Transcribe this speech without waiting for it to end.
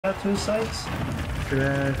Got two sites?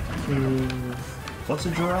 Giraffe king. What's a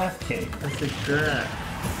giraffe king? That's a giraffe.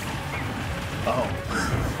 Oh.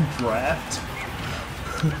 Draft?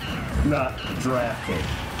 Not giraffe king.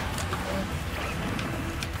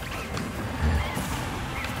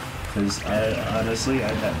 Because honestly, I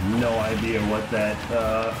have no idea what that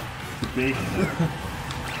could be.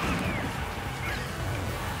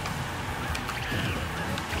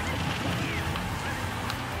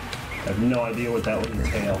 I have no idea what that would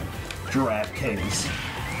entail. Giraffe kings.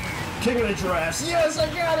 King of the giraffes. Yes, I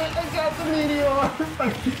got it. I got the meteor. I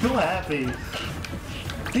feel happy.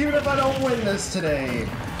 Even if I don't win this today,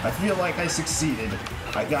 I feel like I succeeded.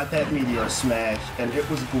 I got that meteor smash, and it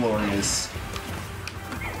was glorious.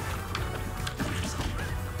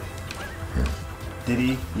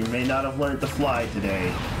 Diddy, you may not have learned to fly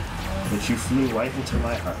today, but you flew right into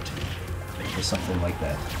my heart. Or something like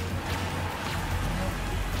that.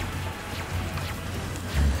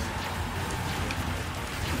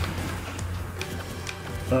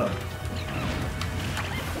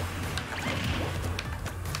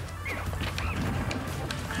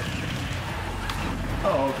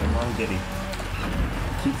 Oh, okay, wrong Diddy.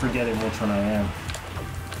 Keep forgetting which one I am.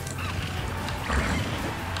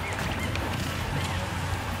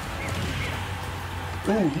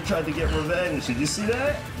 Ooh, he tried to get revenge. Did you see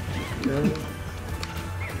that? Yeah.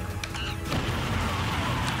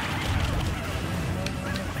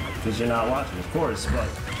 Because you're not watching, of course, but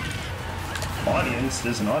audience,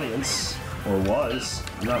 there's an audience, or was.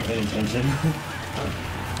 I'm not paying attention.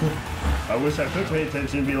 I wish I could pay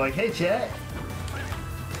attention and be like, hey chat.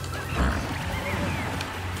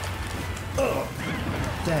 Oh,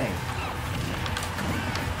 dang.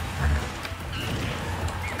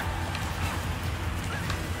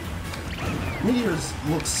 Meteors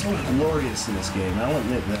look so glorious in this game, I'll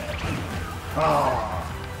admit that. Oh.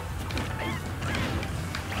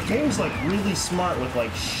 The game's like really smart with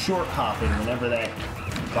like short hopping whenever that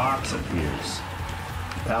box appears.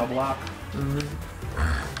 Pow block. The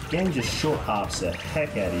game just short hops the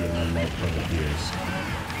heck out of you when that thing appears.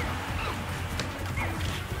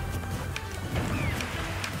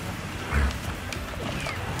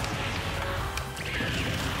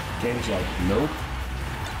 Game's like, nope.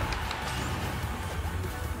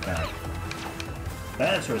 Alright.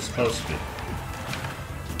 That's where it's supposed to be.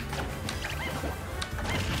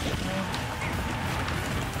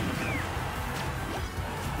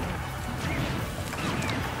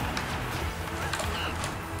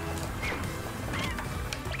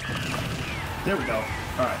 There we go.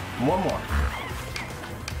 Alright, one more.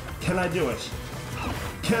 Can I do it?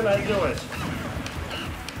 Can I do it?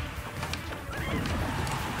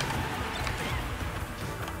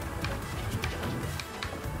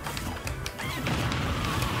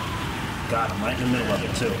 God, I'm right in the middle of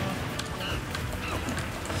it, too.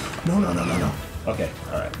 No, no, no, no, no. Okay,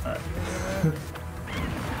 alright, alright.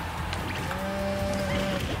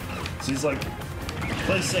 So he's like,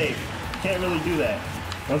 play safe. Can't really do that.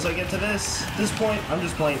 Once I get to this point, I'm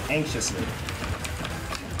just playing anxiously.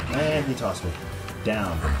 And he tossed me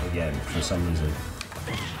down again for some reason.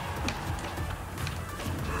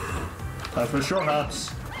 Time for short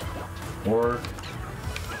hops. Or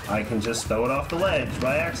I can just throw it off the ledge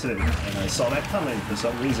by accident. And I saw that coming for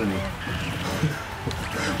some reason.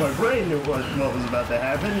 My brain knew what was about to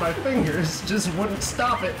happen. My fingers just wouldn't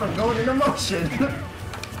stop it from going into motion.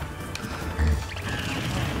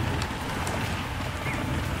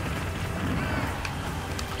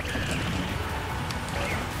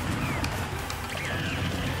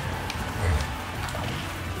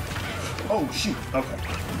 Oh, shoot. Okay.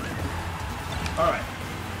 Alright.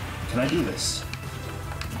 Can I do this?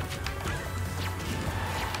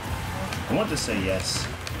 I want to say yes,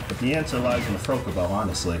 but the answer lies in the Frocobo,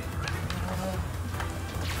 honestly.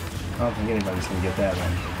 I don't think anybody's gonna get that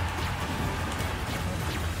one.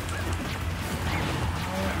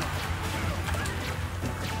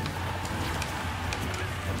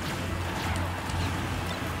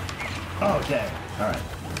 Okay. Alright.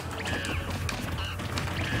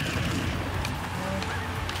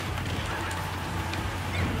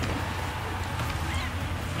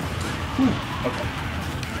 Okay.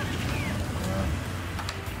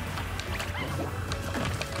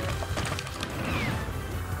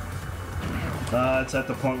 It's at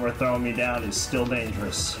the point where throwing me down is still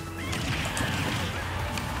dangerous.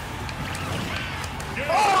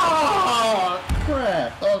 Oh,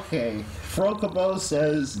 crap. Okay. Frocobo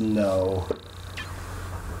says no.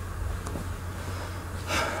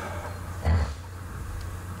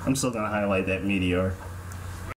 I'm still gonna highlight that meteor.